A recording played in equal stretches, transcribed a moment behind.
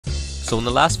So in the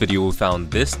last video we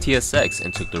found this TSX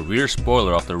and took the rear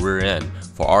spoiler off the rear end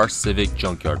for our Civic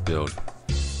junkyard build.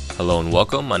 Hello and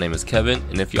welcome, my name is Kevin,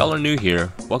 and if y'all are new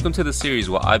here, welcome to the series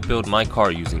where I build my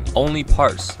car using only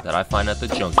parts that I find at the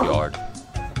junkyard.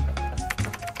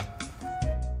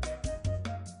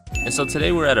 And so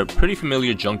today we're at a pretty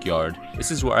familiar junkyard. This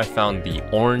is where I found the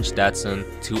orange Datsun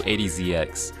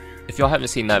 280ZX. If y'all haven't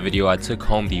seen that video, I took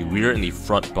home the rear and the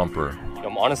front bumper.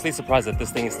 I'm honestly surprised that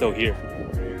this thing is still here.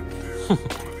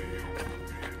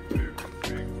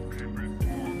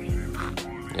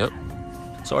 Yep.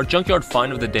 So our junkyard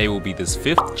find of the day will be this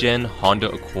 5th gen Honda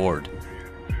Accord.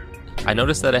 I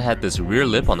noticed that it had this rear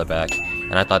lip on the back,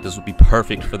 and I thought this would be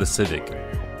perfect for the Civic.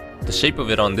 The shape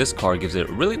of it on this car gives it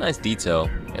really nice detail,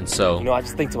 and so... You know, I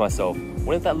just think to myself,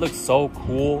 wouldn't that look so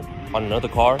cool on another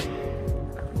car?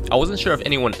 I wasn't sure if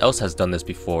anyone else has done this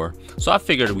before, so I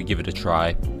figured we'd give it a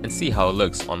try and see how it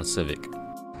looks on the Civic.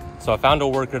 So I found a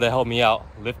worker to help me out,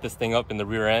 lift this thing up in the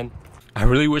rear end. I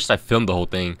really wished I filmed the whole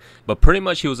thing, but pretty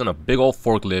much he was on a big old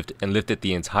forklift and lifted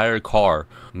the entire car.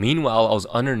 Meanwhile, I was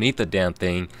underneath the damn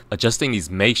thing, adjusting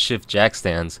these makeshift jack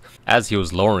stands as he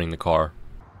was lowering the car.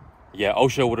 Yeah,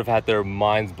 OSHA would have had their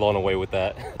minds blown away with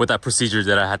that. With that procedure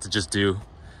that I had to just do.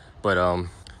 But now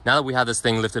that we have this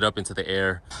thing lifted up into the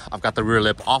air, I've got the rear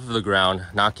lip off of the ground.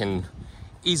 Now I can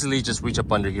easily just reach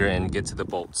up under here and get to the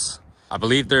bolts. I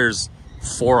believe there's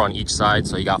 4 on each side,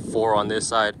 so you got 4 on this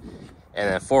side and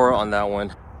then 4 on that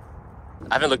one.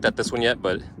 I haven't looked at this one yet,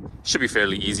 but it should be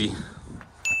fairly easy.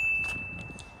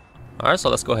 Alright, so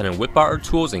let's go ahead and whip out our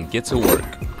tools and get to work.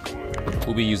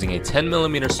 We'll be using a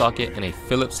 10mm socket and a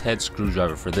Phillips head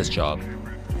screwdriver for this job.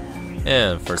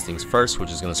 And first things first, we're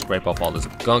just going to scrape off all this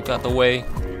gunk out the way.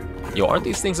 Yo, aren't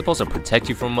these things supposed to protect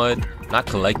you from mud, not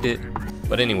collect it?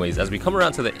 But anyways, as we come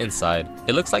around to the inside,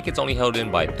 it looks like it's only held in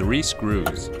by 3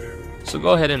 screws. So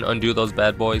go ahead and undo those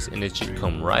bad boys and it should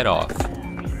come right off.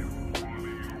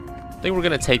 Then we're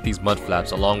going to take these mud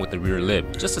flaps along with the rear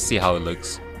lip just to see how it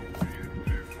looks.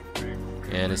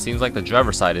 And it seems like the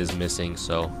driver's side is missing,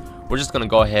 so we're just going to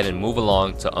go ahead and move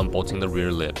along to unbolting the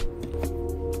rear lip.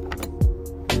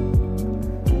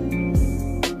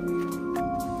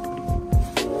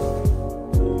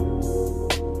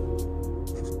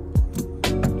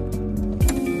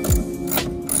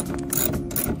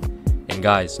 And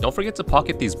guys, don't forget to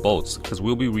pocket these bolts because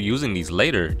we'll be reusing these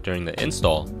later during the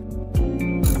install.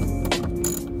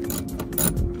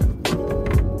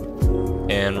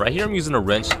 And right here I'm using a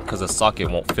wrench because the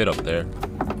socket won't fit up there.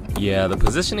 Yeah, the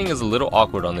positioning is a little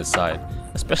awkward on this side,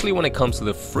 especially when it comes to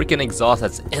the freaking exhaust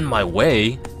that's in my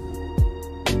way.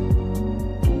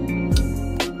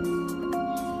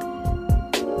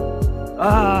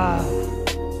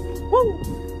 Woo!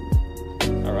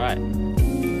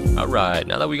 Alright,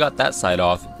 now that we got that side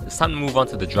off, it's time to move on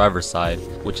to the driver's side,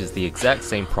 which is the exact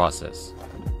same process.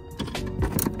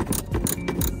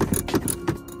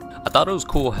 I thought it was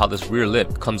cool how this rear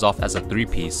lip comes off as a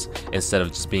 3-piece instead of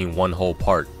just being one whole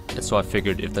part. And so I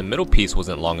figured if the middle piece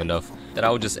wasn't long enough, that I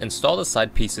would just install the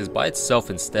side pieces by itself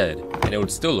instead, and it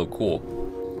would still look cool.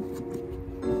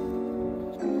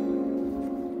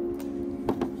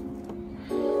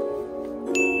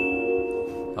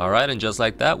 Alright, and just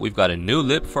like that, we've got a new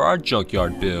lip for our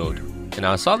junkyard build. And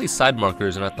I saw these side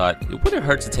markers and I thought it wouldn't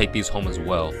hurt to take these home as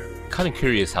well. Kinda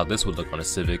curious how this would look on a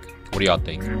Civic. What do y'all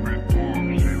think?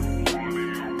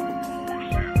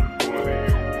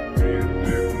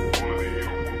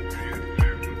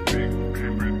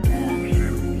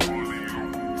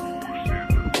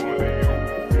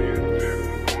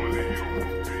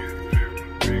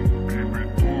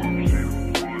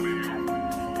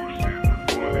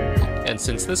 And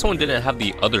since this one didn't have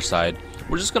the other side,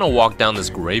 we're just gonna walk down this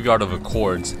graveyard of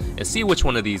Accords and see which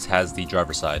one of these has the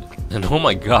driver's side. And oh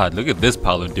my god, look at this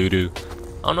pile of doo-doo.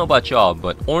 I don't know about y'all,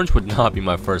 but orange would not be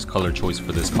my first color choice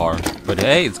for this car. But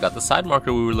hey, it's got the side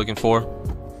marker we were looking for.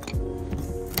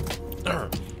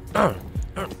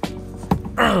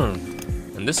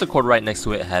 And this Accord right next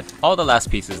to it had all the last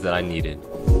pieces that I needed.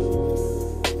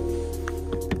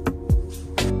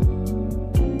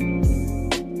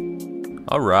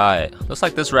 Alright, looks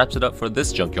like this wraps it up for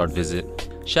this junkyard visit.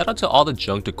 Shout out to all the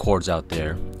junked Accords out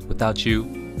there. Without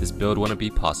you, this build wouldn't be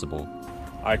possible.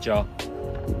 Alright y'all,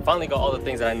 finally got all the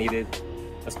things that I needed.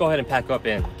 Let's go ahead and pack up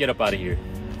and get up out of here.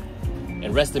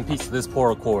 And rest in peace to this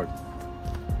poor Accord.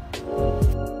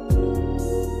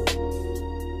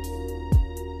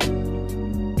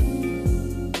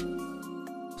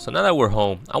 So now that we're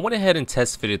home, I went ahead and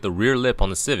test fitted the rear lip on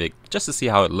the Civic just to see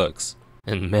how it looks.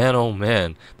 And man, oh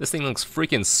man, this thing looks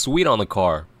freaking sweet on the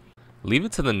car. Leave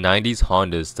it to the 90s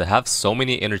Hondas to have so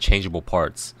many interchangeable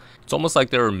parts. It's almost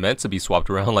like they were meant to be swapped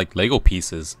around like Lego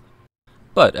pieces.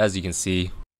 But as you can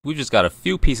see, we've just got a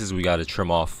few pieces we gotta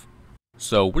trim off.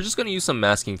 So we're just gonna use some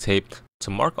masking tape to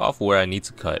mark off where I need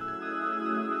to cut.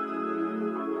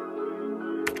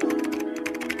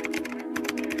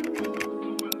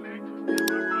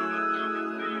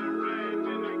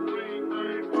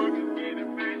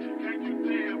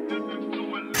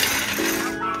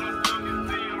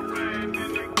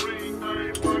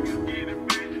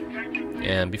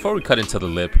 And before we cut into the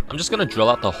lip, I'm just gonna drill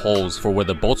out the holes for where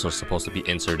the bolts are supposed to be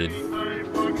inserted.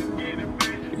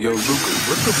 Yo, Luca,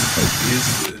 what the fuck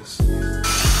is this?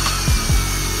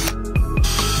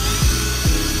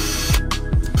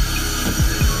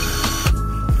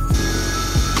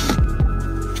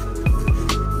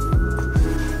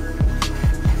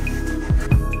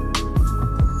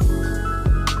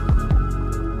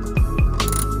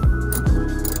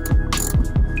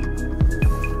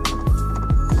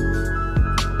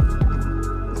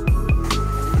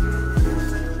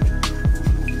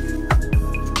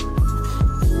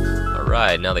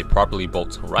 Alright, now they properly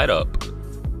bolt right up.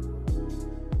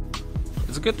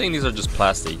 It's a good thing these are just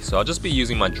plastic, so I'll just be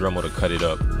using my Dremel to cut it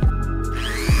up.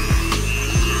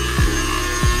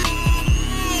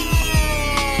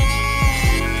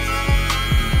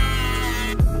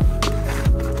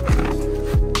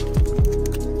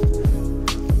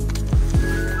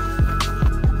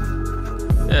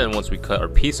 And once we cut our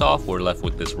piece off, we're left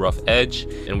with this rough edge,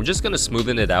 and we're just going to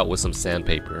smoothen it out with some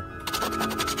sandpaper.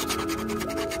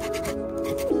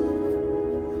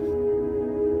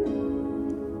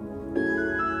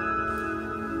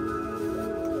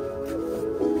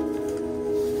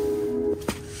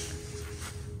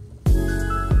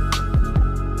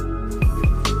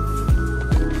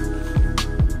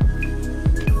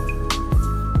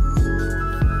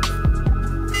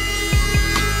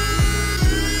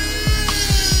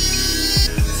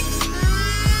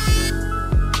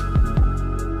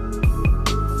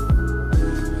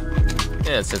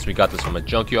 And since we got this from a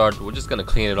junkyard, we're just gonna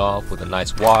clean it off with a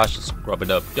nice wash, scrub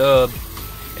it up dub.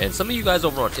 And some of you guys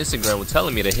over on Instagram were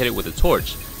telling me to hit it with a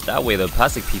torch. That way the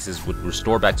plastic pieces would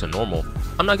restore back to normal.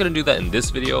 I'm not gonna do that in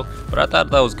this video, but I thought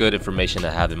that was good information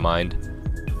to have in mind.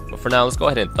 But for now, let's go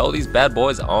ahead and throw these bad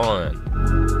boys on.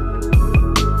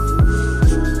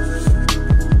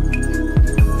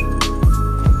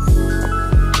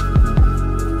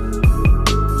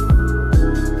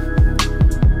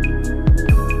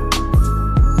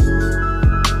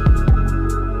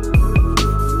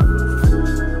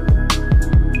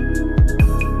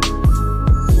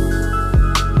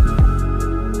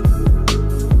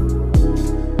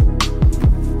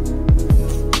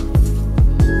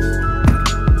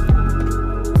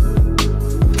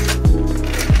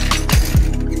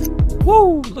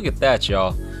 Woo! Look at that,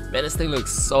 y'all. Man, this thing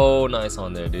looks so nice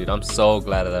on there, dude. I'm so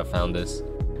glad that I found this.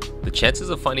 The chances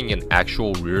of finding an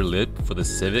actual rear lip for the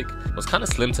Civic was kind of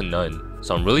slim to none,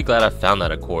 so I'm really glad I found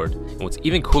that Accord. And what's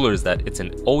even cooler is that it's an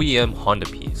OEM Honda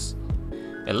piece.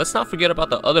 And let's not forget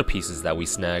about the other pieces that we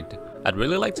snagged. I'd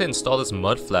really like to install this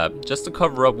mud flap just to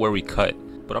cover up where we cut,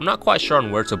 but I'm not quite sure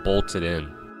on where to bolt it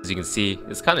in. As you can see,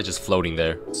 it's kind of just floating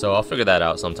there, so I'll figure that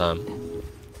out sometime.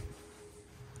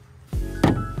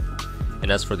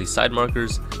 And as for these side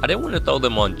markers, I didn't want to throw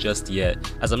them on just yet,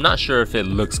 as I'm not sure if it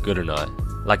looks good or not.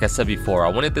 Like I said before, I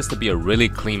wanted this to be a really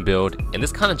clean build, and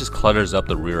this kind of just clutters up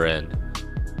the rear end.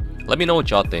 Let me know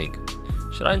what y'all think.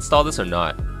 Should I install this or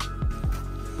not?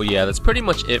 But yeah, that's pretty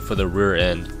much it for the rear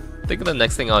end. I think the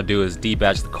next thing I'll do is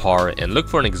debadge the car and look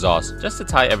for an exhaust just to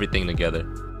tie everything together.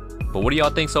 But what do y'all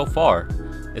think so far?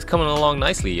 It's coming along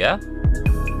nicely, yeah?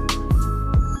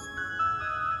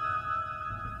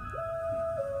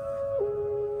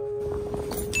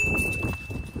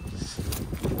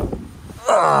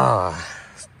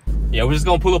 Yeah, we're just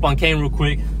gonna pull up on Kane real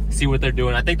quick, see what they're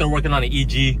doing. I think they're working on an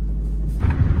EG.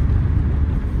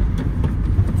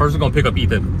 First, we're gonna pick up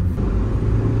Ethan.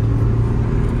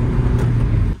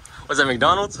 What's that,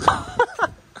 McDonald's?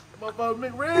 Motherfucker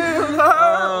McRib.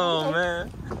 Oh, man.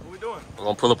 What we doing? We're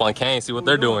gonna pull up on Kane, see what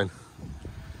they're doing.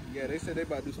 Yeah, they said they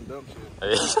about to do some dumb shit.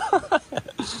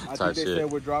 I think they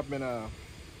said we're dropping the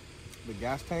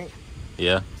gas tank.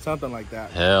 Yeah. Something like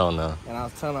that. Hell no. And I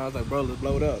was telling her, I was like, bro, let's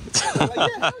blow it up. I was like,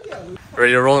 yeah, hell yeah.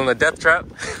 Ready to roll in the death trap?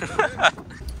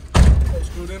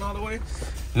 Screwed in all the way?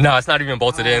 No, it's not even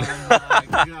bolted in. Oh my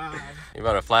God. You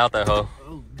better fly out that hoe.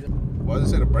 Oh, why does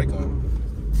it say the brake on?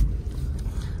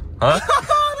 Huh?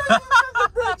 The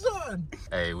brakes on.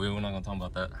 Hey, we're not gonna talk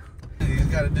about that. You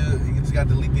just gotta do it. You just gotta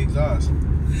delete the exhaust.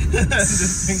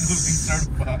 This thing will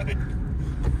be certified.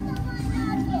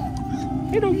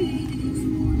 Hey, doggy.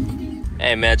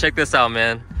 Hey man, check this out,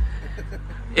 man.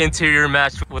 Interior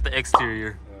match with the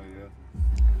exterior. Oh,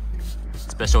 yeah.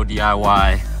 Special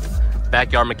DIY.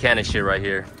 Backyard mechanic shit right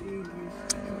here.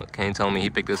 Kane told me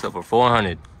he picked this up for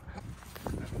 400.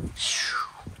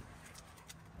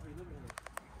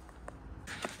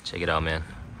 Check it out, man.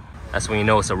 That's when you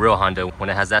know it's a real Honda, when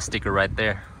it has that sticker right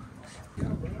there.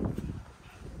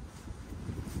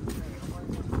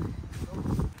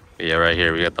 Yeah, right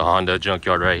here, we got the Honda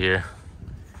Junkyard right here.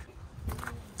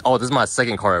 Oh, this is my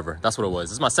second car ever. That's what it was.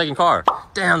 This is my second car.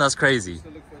 Damn, that's crazy.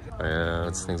 Yeah,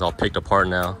 this thing's all picked apart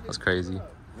now. That's crazy.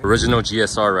 Original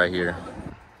GSR right here.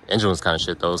 Engine was kind of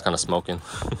shit though. It was kind of smoking.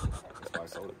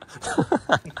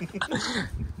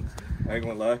 I ain't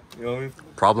gonna lie. You know what I mean?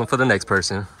 Problem for the next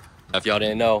person. If y'all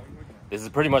didn't know, this is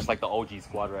pretty much like the OG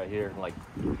squad right here. Like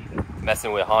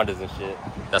messing with Hondas and shit.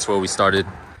 That's where we started.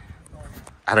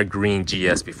 I had a green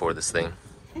GS before this thing.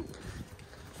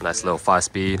 Nice little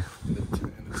 5-speed.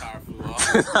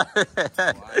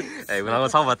 Hey, we're not gonna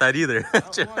talk about that either.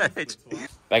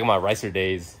 Back in my Ricer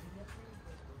days,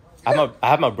 I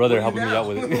have my brother helping me out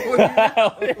with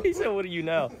it. He said, "What are you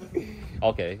now?"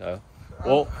 Okay,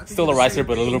 well, still a Ricer,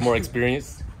 but a little more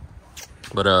experienced.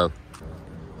 But I'm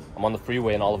on the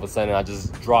freeway, and all of a sudden, I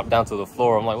just dropped down to the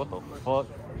floor. I'm like, "What the fuck?"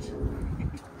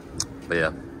 But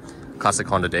yeah, classic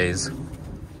Honda days.